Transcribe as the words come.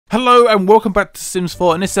Hello and welcome back to Sims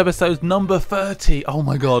 4, and this episode's number 30. Oh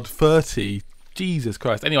my god, 30. Jesus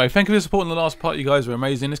Christ. Anyway, thank you for supporting the last part. You guys were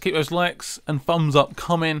amazing. Let's keep those likes and thumbs up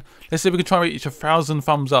coming. Let's see if we can try and reach 1,000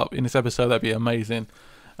 thumbs up in this episode. That'd be amazing.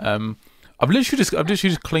 I've literally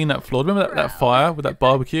just cleaned that floor. Remember that fire with that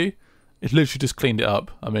barbecue? It literally just cleaned it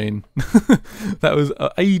up. I mean, that was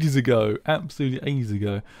ages ago. Absolutely ages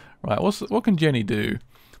ago. Right, what can Jenny do?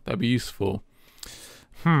 That'd be useful.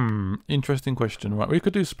 Interesting question. Right, we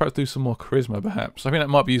could perhaps do some more charisma, perhaps. I think that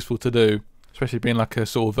might be useful to do, especially being like a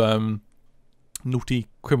sort of naughty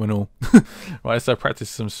criminal. Right, so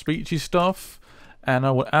practice some speechy stuff. And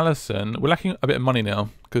I want Alison. We're lacking a bit of money now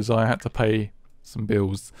because I had to pay some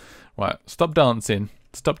bills. Right, stop dancing.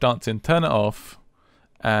 Stop dancing. Turn it off,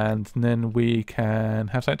 and then we can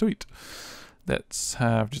have something to eat. Let's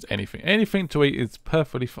have just anything. Anything to eat is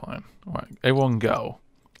perfectly fine. Right, everyone go.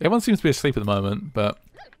 Everyone seems to be asleep at the moment, but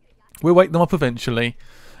we'll wake them up eventually.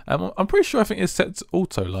 I'm pretty sure I think it sets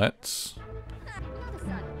auto lights.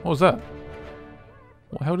 What was that?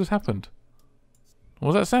 What the hell just happened? What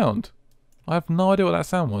was that sound? I have no idea what that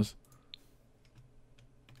sound was.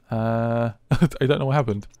 I don't know what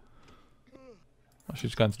happened. Oh,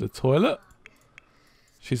 she's going to the toilet.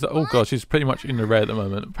 She's like, oh god, she's pretty much in the red at the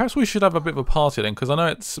moment. Perhaps we should have a bit of a party then, because I know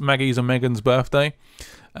it's Maggie's and Megan's birthday.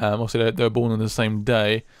 Obviously they were born on the same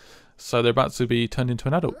day, so they're about to be turned into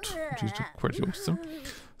an adult, which is pretty awesome.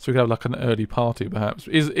 So we could have like an early party perhaps.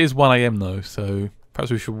 It is 1 AM though, so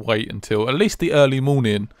perhaps we should wait until at least the early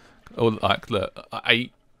morning, or like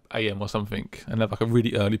 8 AM or something, and have like a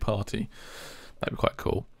really early party. That'd be quite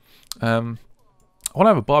cool. I want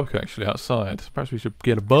to have a barbecue actually outside. Perhaps we should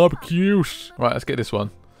get a barbecue. Right, let's get this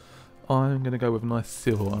one. I'm going to go with a nice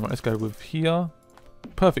silver one. Right, let's go with here.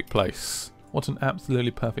 Perfect place. What an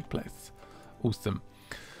absolutely perfect place. Awesome.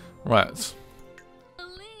 Right.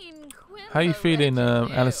 How are you feeling,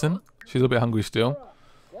 Alison? She's a little bit hungry still.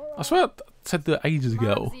 I swear I said that ages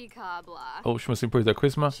ago. Oh, she must improve her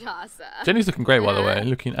charisma. Jenny's looking great, by the way.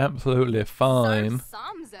 Looking absolutely fine.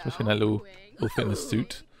 Especially in that little fitness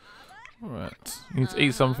suit. Right, you need to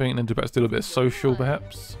eat something and then do a little bit of social,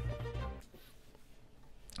 perhaps.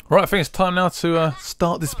 Right, I think it's time now to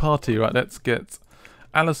start this party. Right, let's get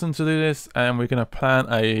Alison to do this, and we're going to plan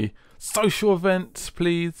a social event,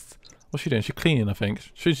 please. What's she doing? She's cleaning, I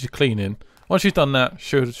think. She's cleaning. Once she's done that,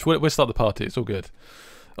 we'll start the party. It's all good.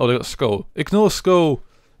 Oh, they've got school. Ignore school.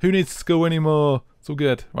 Who needs school anymore? It's all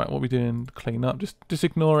good. Right, what are we doing? Clean up. Just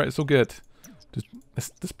ignore it. It's all good.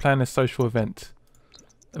 Let's plan this social event.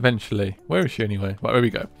 Eventually. Where is she anyway? Right, there we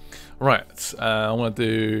go. Right, I want to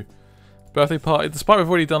do birthday party. Despite we've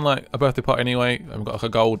already done like a birthday party anyway. I've got like a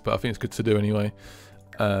gold, but I think it's good to do anyway.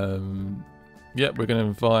 Yep, we're going to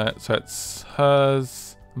invite, so it's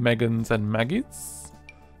hers, Megan's and Maggie's.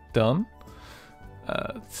 Done.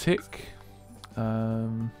 Tick.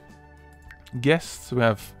 Guests, we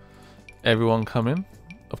have everyone coming,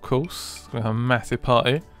 of course. We're going to have a massive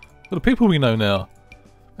party. Look at the people we know now. I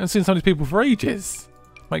haven't seen some of these people for ages.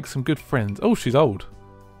 Make some good friends. Oh, she's old.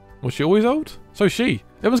 Was she always old? So is she.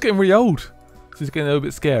 Everyone's getting really old. This is getting a little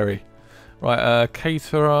bit scary. Right,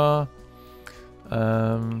 caterer.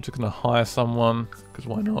 Just gonna hire someone, because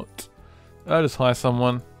why not? Just hire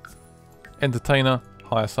someone. Entertainer,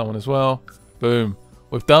 hire someone as well. Boom.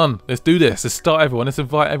 We've done. Let's do this. Let's start everyone. Let's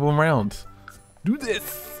invite everyone round. Do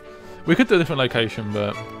this. We could do a different location,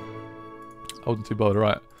 but I wasn't too bothered.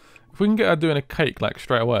 Right. If we can get her doing a cake like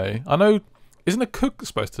straight away. I know. Isn't a cook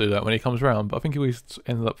supposed to do that when he comes round? But I think he always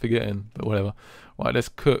ends up forgetting. But whatever. Right, let's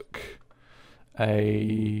cook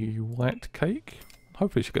a white cake.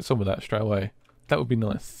 Hopefully she gets some of that straight away. That would be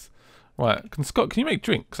nice. Right, Scott, can you make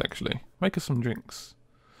drinks actually? Make us some drinks.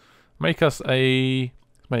 Make us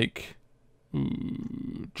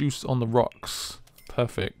juice on the rocks.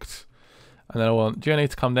 Perfect. And then I want Jenny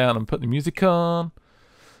to come down and put the music on.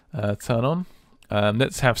 Turn on.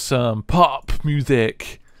 Let's have some pop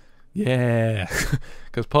music. Yeah,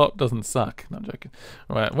 because pop doesn't suck. No, I'm joking.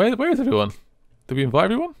 Right, where is everyone? Did we invite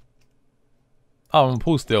everyone? Oh, I'm on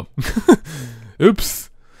pause still. Oops.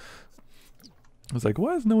 I was like,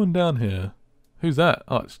 why is no one down here? Who's that?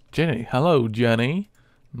 Oh, it's Jenny. Hello, Jenny.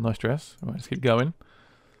 Nice dress. Right, let's keep going.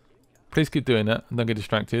 Please keep doing that and don't get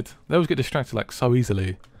distracted. They always get distracted like so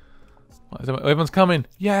easily. Right, everyone's coming.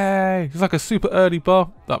 Yay! It's like a super early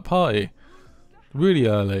party. Really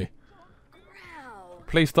early.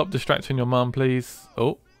 Please stop distracting your mum, please.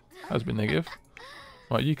 Oh, that was a bit negative.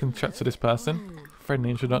 Right, you can chat to this person. Friendly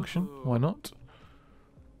introduction. Why not?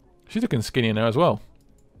 She's looking skinny in there as well.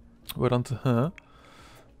 Well done to her.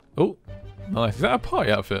 Oh, nice. Is that a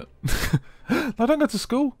party outfit? No, don't go to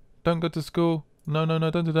school. Don't go to school. No,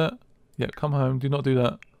 don't do that. Yeah, come home. Do not do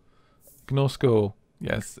that. Ignore school.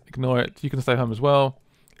 Yes, ignore it. You can stay home as well.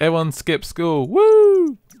 Everyone skip school.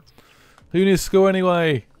 Woo! Who needs school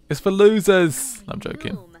anyway? It's for losers. I'm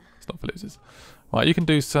joking. It's not for losers. Right, you can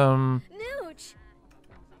do some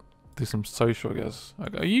social, I guess.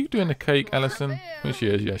 Okay. Are you doing the cake, Alison? Well, she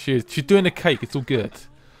is. Yeah, she is. She's doing the cake. It's all good.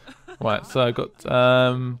 Right, so I got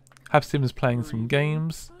Have Sims playing some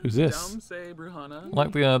games. Who's this? I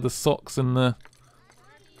like the socks and the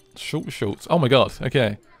shorts. Oh my god.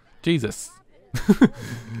 Okay. Jesus.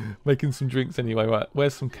 Making some drinks anyway. Right,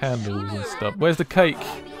 where's some candles and stuff? Where's the cake?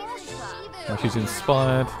 Oh, she's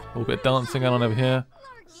inspired. A little bit of dancing going on over here.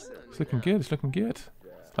 It's looking good. It's looking good.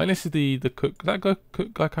 Like, this is the cook. Is that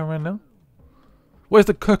cook guy coming around now? Where's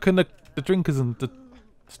the cook and the drinkers and the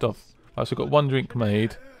stuff? I've also got one drink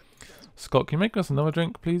made. Scott, can you make us another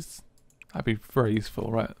drink, please? That'd be very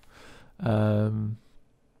useful, right?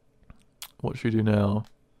 What should we do now?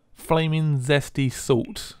 Flaming zesty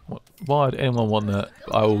salt. Why would anyone want that?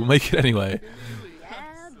 I will make it anyway.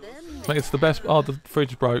 Make it the best. Oh, the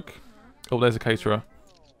fridge broke. Oh, there's a caterer.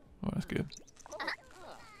 Oh, that's good. Are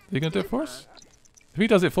you going to do it for us? If he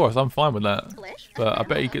does it for us, I'm fine with that. But I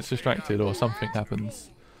bet he gets distracted or something happens.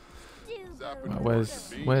 Right,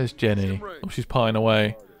 where's Jenny? Oh, she's pieing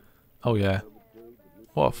away. Oh, yeah.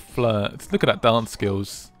 What a flirt. Look at that dance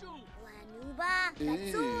skills.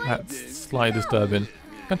 That's slightly disturbing. Go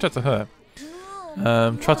and chat to her.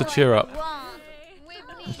 Try to cheer up.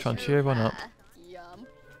 Let's try and cheer everyone up.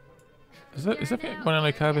 Is everything going on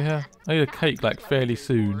okay over here? I need a cake like fairly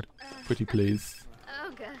soon. Pretty please.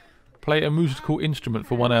 Play a musical instrument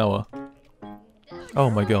for 1 hour. Oh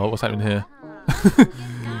my god, what's happening here?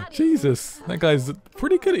 Jesus, that guy's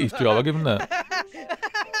pretty good at his job, I'll give him that.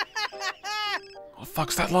 What the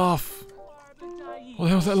fuck's that laugh? What the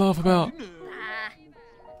hell's that laugh about?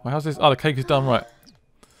 Well, how's this? Oh, the cake is done, right.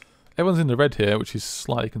 Everyone's in the red here, which is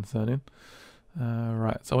slightly concerning.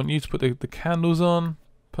 Right, so I want you to put the candles on.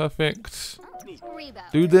 Perfect.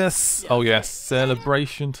 Do this. Oh yes,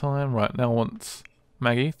 celebration time. Right, now I want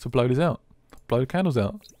Maggie to blow this out. Blow the candles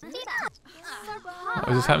out. Oh,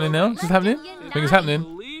 is this happening now? Is this happening? I think it's happening.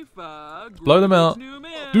 Blow them out.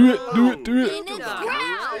 Do it, do it, do it.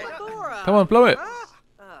 Come on, blow it.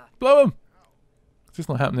 Blow them. Is this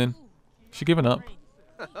not happening? Is she giving up?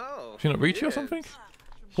 Is she not reaching or something?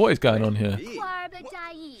 What is going on here?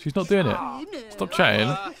 She's not doing it. Stop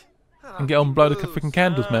chatting and get on and blow the freaking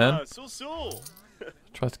candles, man.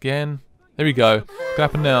 Try it again. There we go. What's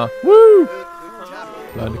happening now? Woo!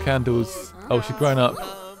 Blowing the candles. Oh, she's grown up.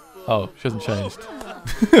 Oh, she hasn't changed.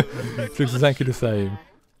 She looks exactly the same.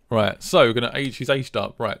 Right, so we're gonna age. She's aged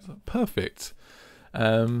up. Right, perfect.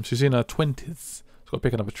 She's in her 20s. She's got to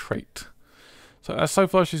pick another trait. So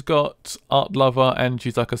far she's got art lover and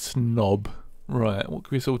she's like a snob. Right, what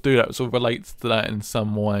can we sort of do that sort of relates to that in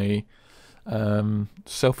some way?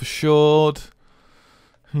 Self-assured.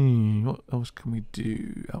 What else can we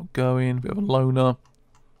do? Outgoing, bit of a loner.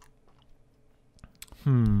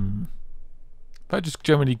 But just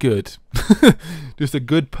generally good. Just a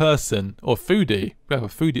good person. Or foodie. We have a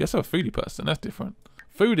foodie. Let's have a foodie person. That's different.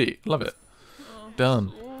 Foodie. Love it.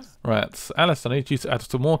 Done. Right. Alice, I need you to add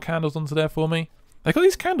some more candles onto there for me. Like, all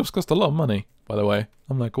these candles cost a lot of money, by the way.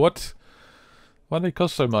 I'm like, what? Why do they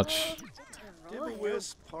cost so much?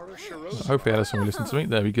 Hopefully Alison will listen to me.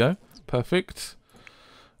 There we go. Perfect.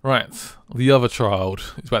 Right. The other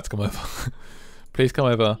child is about to come over. Please come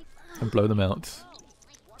over and blow them out.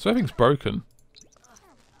 So everything's broken.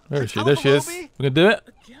 Where is she? There she is. We're going to do it.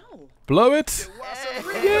 Blow it.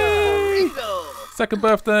 Yay! Second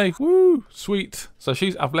birthday. Woo! Sweet. So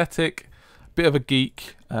she's athletic. Bit of a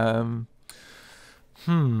geek.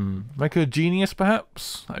 Make her a genius,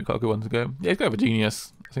 perhaps? I've got a good one to go. Yeah, let's go with a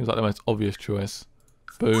genius. Seems like the most obvious choice.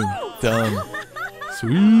 Boom. Done.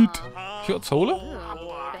 Sweet. She got taller?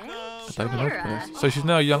 I don't even know. So she's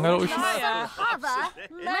now a young adult, is she? Yeah,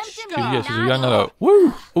 she's a young adult.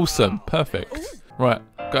 Woo! Awesome. Perfect. Right.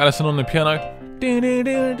 Got Alison on the piano.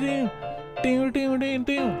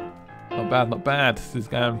 Not bad, not bad. This is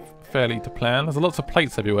going fairly to plan. There's lots of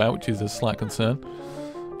plates everywhere, which is a slight concern.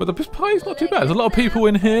 But the pie is not too bad. There's a lot of people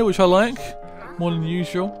in here, which I like. More than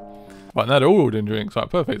usual. Right, now they're all ordering drinks. Right,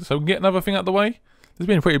 perfect. So we can get another thing out of the way. This has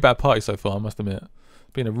been a pretty bad party so far, I must admit.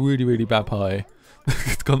 It's been a really, really bad party.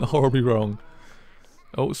 It's gone horribly wrong.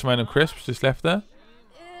 Oh, some random crisps just left there.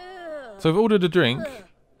 So we've ordered a drink.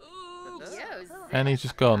 And he's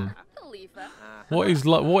just gone. What is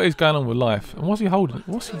going on with life? And what's he holding?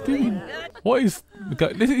 What's he doing? What is...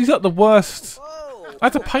 He's like the worst... I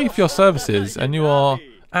had to pay for your services and you are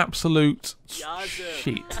absolute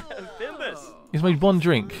shit. He's made one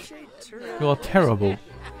drink. You are terrible.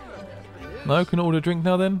 No, can I order a drink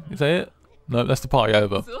now then? Is that it? No, that's the party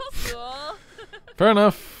over. Fair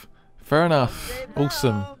enough. Fair enough.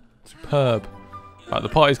 Awesome. Superb. Right, the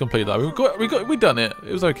party's complete though. We done it.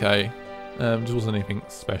 It was okay. Just wasn't anything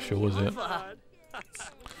special, was it? Right,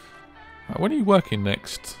 when are you working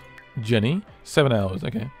next, Jenny? 7 hours.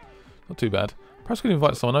 Okay, not too bad. Perhaps we can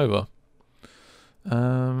invite someone over.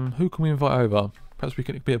 Who can we invite over? Perhaps we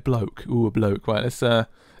could be a bloke. Ooh, a bloke. Right, let's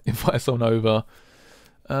invite someone over.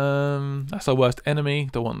 That's our worst enemy.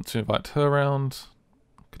 Don't want to invite her around.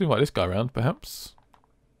 Could invite this guy around, perhaps.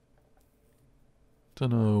 I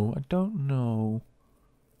don't know.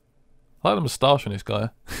 I like the moustache on this guy.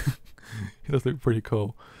 He does look pretty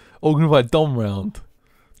cool. Oh, we're going to invite Dom round.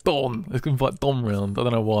 Don! Let's invite Dom round. I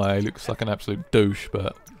don't know why. He looks like an absolute douche,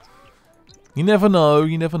 but... You never know.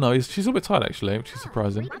 You never know. She's a little bit tired, actually, which is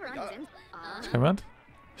surprising. Let's come around.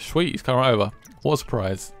 Sweet. He's coming right over. What a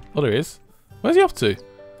surprise. Oh, there he is. Where's he off to?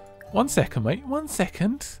 1 second, mate. 1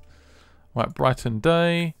 second. Right, Brighton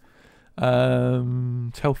Day.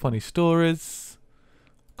 Tell funny stories.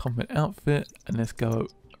 Compliment outfit. And let's go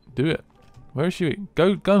do it. Where is she?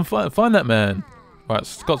 Go and find that man. Right,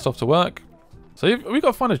 Scott's off to work. So have we got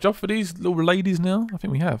to find a job for these little ladies now? I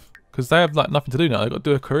think we have. Because they have like nothing to do now. They've got to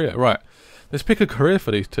do a career. Right. Let's pick a career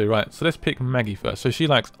for these two. Right. So let's pick Maggie first. So she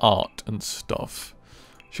likes art and stuff.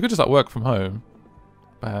 She could just like work from home.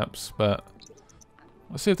 Perhaps. But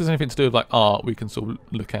let's see if there's anything to do with like art we can sort of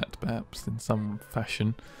look at perhaps in some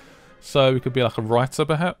fashion. So we could be like a writer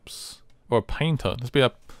perhaps. Or a painter. Let's be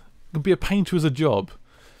a painter as a job.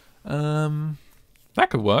 That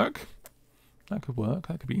could work. That could work.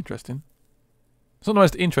 That could be interesting. It's not the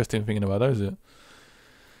most interesting thing in the world, though, is it?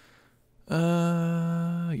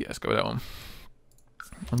 Yeah, let's go with that one.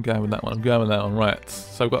 I'm going with that one. Right.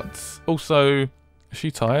 So I've got also... Is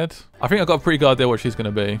she tired? I think I've got a pretty good idea what she's going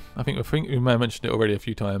to be. I think we may have mentioned it already a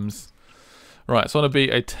few times. Right, so I want to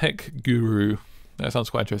be a tech guru. That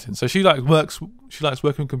sounds quite interesting. So she likes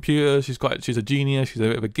working with computers. She's a genius. She's a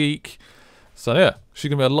bit of a geek. So yeah, she's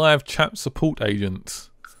going to be a live chat support agent.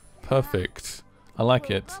 Perfect. I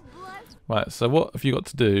like it. Right, so what have you got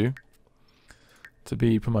to do to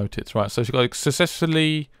be promoted? Right, so she's got to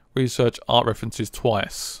successfully research art references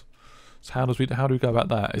twice. So how do we go about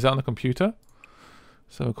that? Is that on the computer?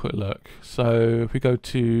 Let's have a quick look. So if we go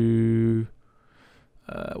to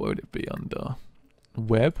where would it be under?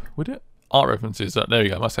 Web, would it? Art references. There you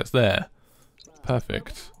go. My set's there.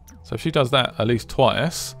 Perfect. So if she does that at least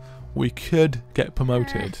twice, we could get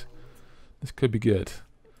promoted. This could be good.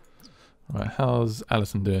 Right, how's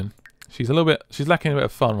Alison doing? She's lacking a bit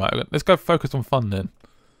of fun, right? Let's go focus on fun then.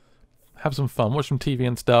 Have some fun, watch some TV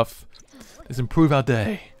and stuff. Let's improve our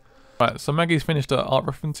day. Right, so Maggie's finished her art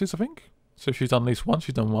references, I think. So she's done at least one,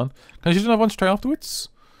 she's done one. Can she do another one straight afterwards?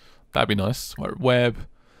 That'd be nice. Right, web,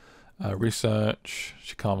 research.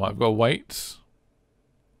 She can't, right, we've got to wait.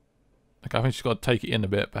 Okay, I think she's got to take it in a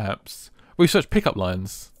bit, perhaps. Research pickup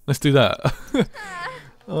lines. Let's do that.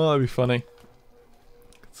 Oh, that'd be funny.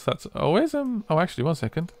 So that's, oh, where's oh, actually, 1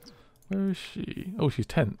 second. Where is she? Oh, she's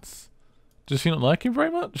tense. Does she not like him very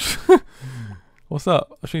much? What's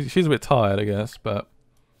up? She's a bit tired, I guess, but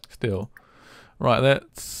still. Right,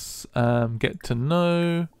 let's get to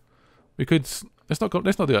know. We could let's not do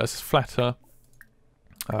that. Let's flatter.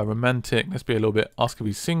 Romantic. Let's be a little bit. Ask if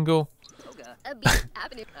he's single.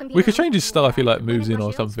 We could change his style if he like moves in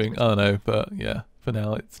or something. I don't know, but yeah, for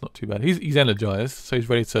now it's not too bad. He's energized, so he's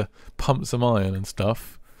ready to pump some iron and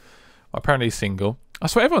stuff. Apparently he's single. I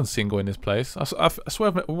swear everyone's single in this place. I swear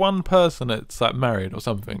I've met one person that's like married or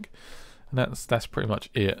something, and that's pretty much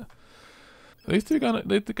it. Are these two going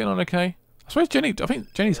on okay? I swear Jenny. I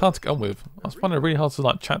think Jenny's hard to get on with. I was finding it really hard to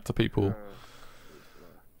like chat to people.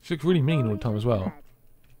 She looks really mean all the time as well.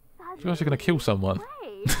 She looks like she's gonna kill someone.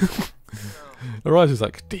 Her eyes is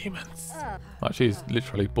like demons. Like she's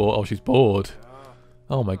literally bored. Oh, she's bored.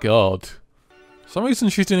 Oh my god. For some reason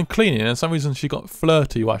she's doing cleaning, and some reason she got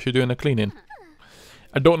flirty while she's doing the cleaning.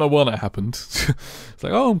 I don't know why that happened. It's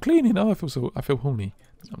like, oh, I'm cleaning. Oh, I feel horny.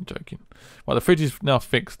 I'm joking. Well, the fridge is now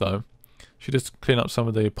fixed though. She just clean up some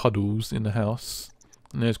of the puddles in the house,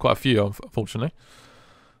 and there's quite a few, unfortunately.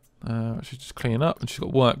 She's just cleaning up, and she's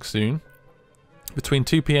got work soon, between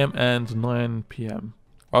 2 PM and 9 PM.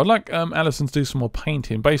 I would like Alison to do some more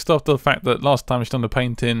painting, based off the fact that last time she done the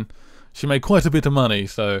painting, she made quite a bit of money.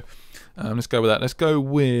 So let's go with that. Let's go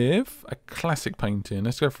with a classic painting.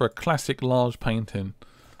 Let's go for a classic large painting.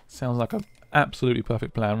 Sounds like an absolutely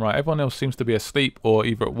perfect plan. Right, everyone else seems to be asleep or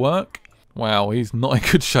either at work. Wow, he's not in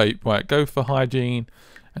good shape. Right, go for hygiene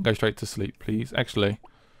and go straight to sleep, please. Actually,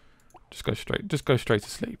 just go straight to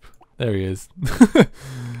sleep. There he is.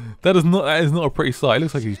 That is not a pretty sight. It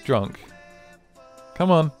looks like he's drunk. Come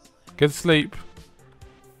on. Get to sleep.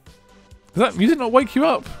 Does that music not wake you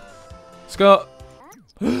up? Scott.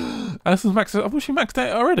 Alison's maxed out. I thought she maxed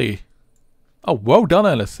out already. Oh, well done,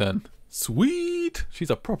 Alison. Sweet. She's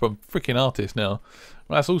a proper freaking artist now.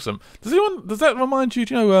 Well, that's awesome. Does that remind you,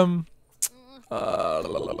 do you know, I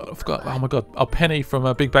forgot. Oh my god. A Penny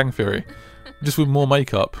from Big Bang Theory. Just with more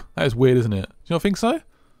makeup. That is weird, isn't it? Do you not think so?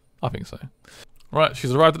 I think so. Right,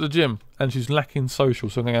 she's arrived at the gym and she's lacking social,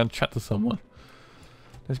 so I'm going to go and chat to someone.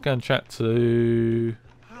 Let's go and chat to...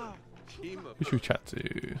 Who should we chat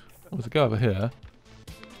to? Oh, there's a girl over here.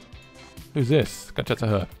 Who's this? Go and chat to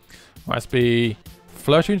her. Right, let's be...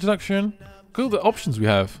 Flirty introduction. Look at all the options we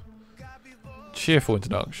have. Cheerful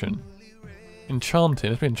introduction.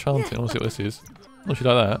 Enchanting. Let's be enchanting. I want to see what this is. Oh, she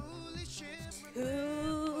like that.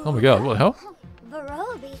 Oh my god, what the hell?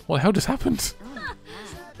 What the hell just happened?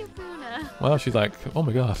 Well, she's like, oh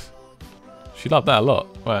my god. She loved that a lot.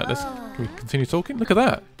 Right, can we continue talking? Look at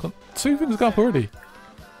that. Got 2 things go up already.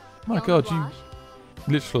 My god, you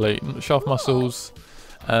literally shaft muscles,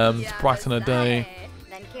 brighten her day.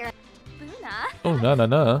 Oh,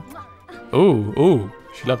 no. Oh,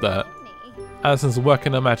 she loved that. Alison's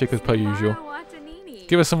working her magic as per usual.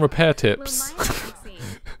 Give us some repair tips.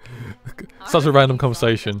 Such a random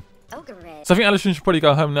conversation. So I think Alison should probably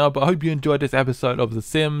go home now, but I hope you enjoyed this episode of The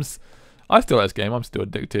Sims. I still like this game. I'm still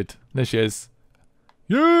addicted. There she is.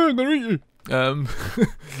 Yeah, I'm gonna eat you.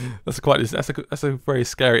 That's a very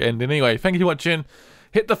scary ending. Anyway, thank you for watching.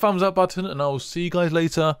 Hit the thumbs up button, and I'll see you guys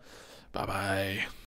later. Bye bye.